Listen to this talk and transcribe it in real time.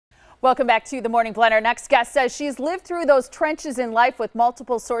Welcome back to the Morning Blend. Our next guest says she's lived through those trenches in life with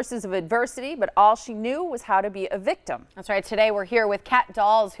multiple sources of adversity, but all she knew was how to be a victim. That's right. Today we're here with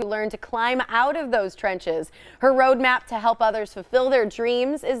Dols, who learned to climb out of those trenches. Her roadmap to help others fulfill their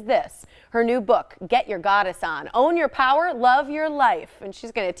dreams is this. Her new book, Get Your Goddess On. Own your power, love your life. And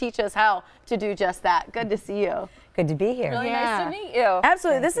she's going to teach us how to do just that. Good to see you. Good to be here. Really nice to meet you.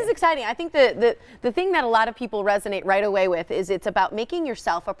 Absolutely. This is exciting. I think the thing that a lot of people resonate right away with is it's about making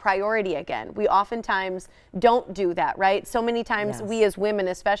yourself a priority again. We oftentimes don't do that, right? So many times we as women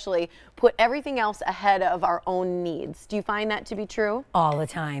especially put everything else ahead of our own needs. Do you find that to be true? All the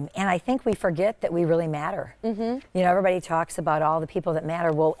time. And I think we forget that we really matter. You know, everybody talks about all the people that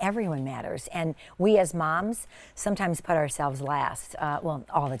matter. Well, everyone matters. And we as moms sometimes put ourselves last. Well,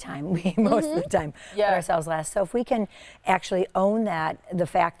 all the time. We most of the time put ourselves last. So if we can actually own that, the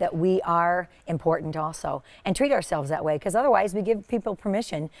fact that we are important also, and treat ourselves that way, because otherwise we give people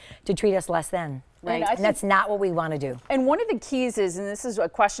permission to treat us less than. Right. And that's not what we want to do. And one of the keys is, and this is a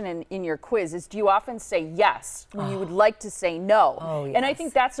question in your quiz, is do you often say yes when you would like to say no? Oh, yes. And I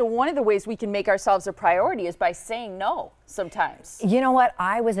think that's one of the ways we can make ourselves a priority is by saying no sometimes. You know what?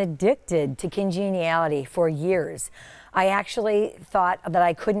 I was addicted to congeniality for years. I actually thought that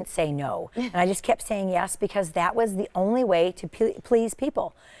I couldn't say no. And I just kept saying yes because that was the only way to please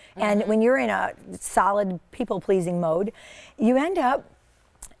people. And when you're in a solid people-pleasing mode, you end up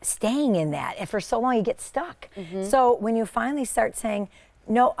staying in that. And for so long, you get stuck. So when you finally start saying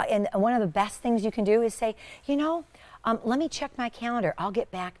no, and one of the best things you can do is say, you know, let me check my calendar. I'll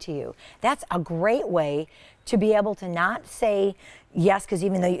get back to you. That's a great way to be able to not say yes, because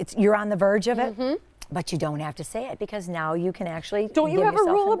even though you're on the verge of it, but you don't have to say it because now you can actually. Don't you have a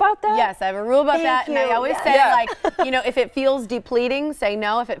rule about that? Yes, I have a rule about that. Thank And I you. always say, like, you know, if it feels depleting, say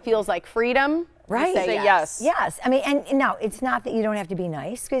no. If it feels like freedom, say yes. Yes. I mean, and now it's not that you don't have to be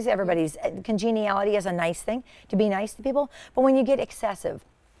nice, because everybody's congeniality is a nice thing to be nice to people. But when you get excessive,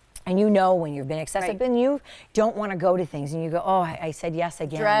 and you know when you've been excessive, and you don't want to go to things, and you go, oh, I said yes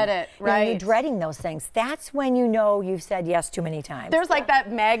again. Dread it, right? You're dreading those things. That's when you know you've said yes too many times. There's like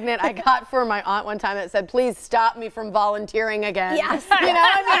that magnet I got for my aunt one time that said, please stop me from volunteering again. Yes. You know,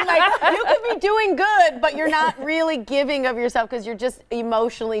 I mean, like, you could be doing good, but you're not really giving of yourself because you're just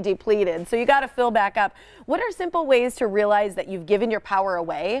emotionally depleted. So you got to fill back up. What are simple ways to realize that you've given your power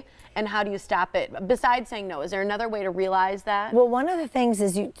away, and how do you stop it? Besides saying no, is there another way to realize that? Well, one of the things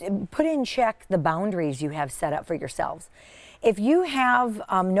is you put in check the boundaries you have set up for yourselves. If you have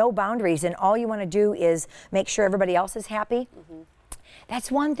no boundaries and all you want to do is make sure everybody else is happy, that's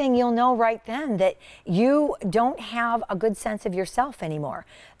one thing you'll know right then, that you don't have a good sense of yourself anymore.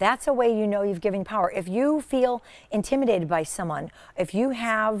 That's a way you know you've given power. If you feel intimidated by someone, if you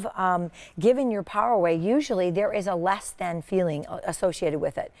have given your power away, usually there is a less than feeling associated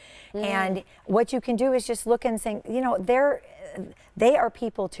with it. And what you can do is just look and think, you know, they are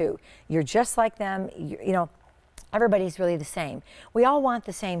people too. You're just like them, you know. Everybody's really the same. We all want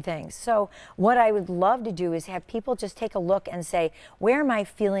the same things. So what I would love to do is have people just take a look and say, where am I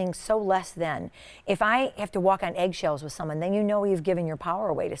feeling so less than? If I have to walk on eggshells with someone, then you know you've given your power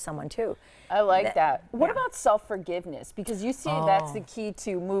away to someone too. I like that. What about self-forgiveness? Because you see that's the key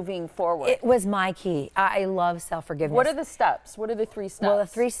to moving forward. It was my key. I love self-forgiveness. What are the steps? What are the 3 steps? Well, the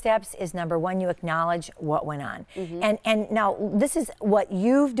 3 steps is, number 1, you acknowledge what went on. And now this is what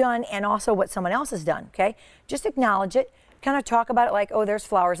you've done and also what someone else has done, okay? Just acknowledge it, kind of talk about it like, oh, there's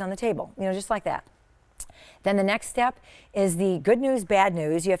flowers on the table, you know, just like that. Then the next step is the good news, bad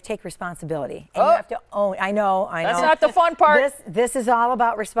news. You have to take responsibility. And you have to own. I know. That's not the fun part. This is all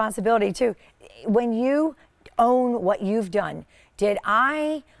about responsibility too. When you own what you've done, did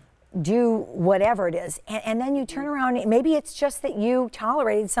I do whatever it is? And then you turn around, maybe it's just that you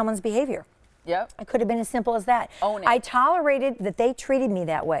tolerated someone's behavior. Yep. It could have been as simple as that. Own it. I tolerated that they treated me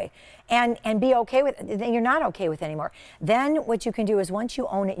that way, and be okay with it. Then you're not okay with it anymore. Then what you can do is, once you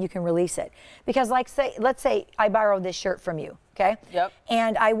own it, you can release it. Because let's say I borrowed this shirt from you, okay? Yep.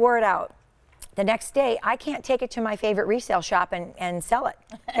 And I wore it out. The next day, I can't take it to my favorite resale shop and sell it.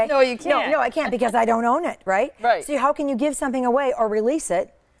 Okay? No, you can't. No, I can't, because I don't own it, right? Right. So how can you give something away or release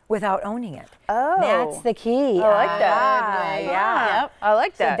it without owning it? Oh. That's the key. I like that. Yeah. Yep. I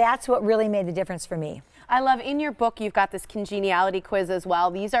like that. So that's what really made the difference for me. I love, in your book, you've got this congeniality quiz as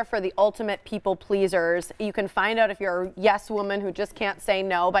well. These are for the ultimate people pleasers. You can find out if you're a yes woman who just can't say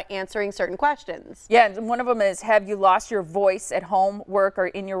no by answering certain questions. Yeah, and one of them is, have you lost your voice at home, work, or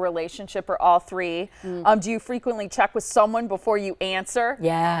in your relationship, or all 3? Do you frequently check with someone before you answer?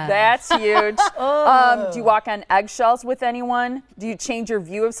 Yeah. That's huge. Do you walk on eggshells with anyone? Do you change your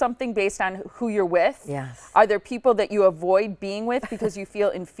view of something based on who you're with? Yes. Are there people that you avoid being with because you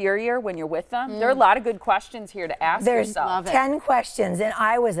feel inferior when you're with them? There are a lot of good questions here to ask yourself. There's 10 questions, and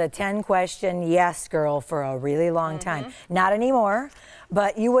I was a 10-question yes girl for a really long time. Not anymore,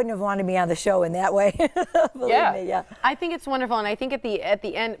 but you wouldn't have wanted me on the show in that way. Believe me, yeah. I think it's wonderful, and I think at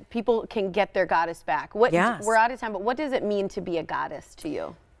the end, people can get their goddess back. Yes. We're out of time, but what does it mean to be a goddess to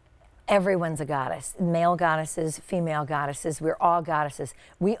you? Everyone's a goddess. Male goddesses, female goddesses, we're all goddesses.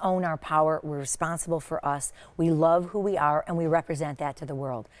 We own our power, we're responsible for us, we love who we are, and we represent that to the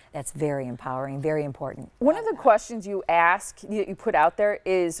world. That's very empowering, very important. One of the questions you ask, you put out there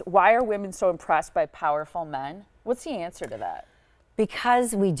is, why are women so impressed by powerful men? What's the answer to that?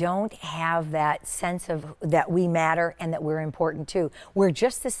 Because we don't have that sense of that we matter and that we're important too. We're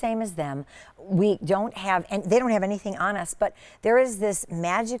just the same as them. We don't have, and they don't have anything on us, but there is this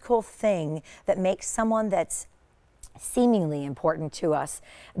magical thing that makes someone that's seemingly important to us,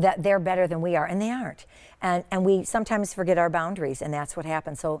 that they're better than we are, and they aren't. And we sometimes forget our boundaries, and that's what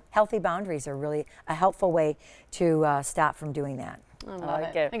happens. So healthy boundaries are really a helpful way to stop from doing that. I love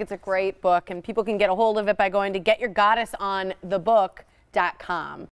it. I think it's a great book, and people can get a hold of it by going to GetYourGoddessOnThe.book.com.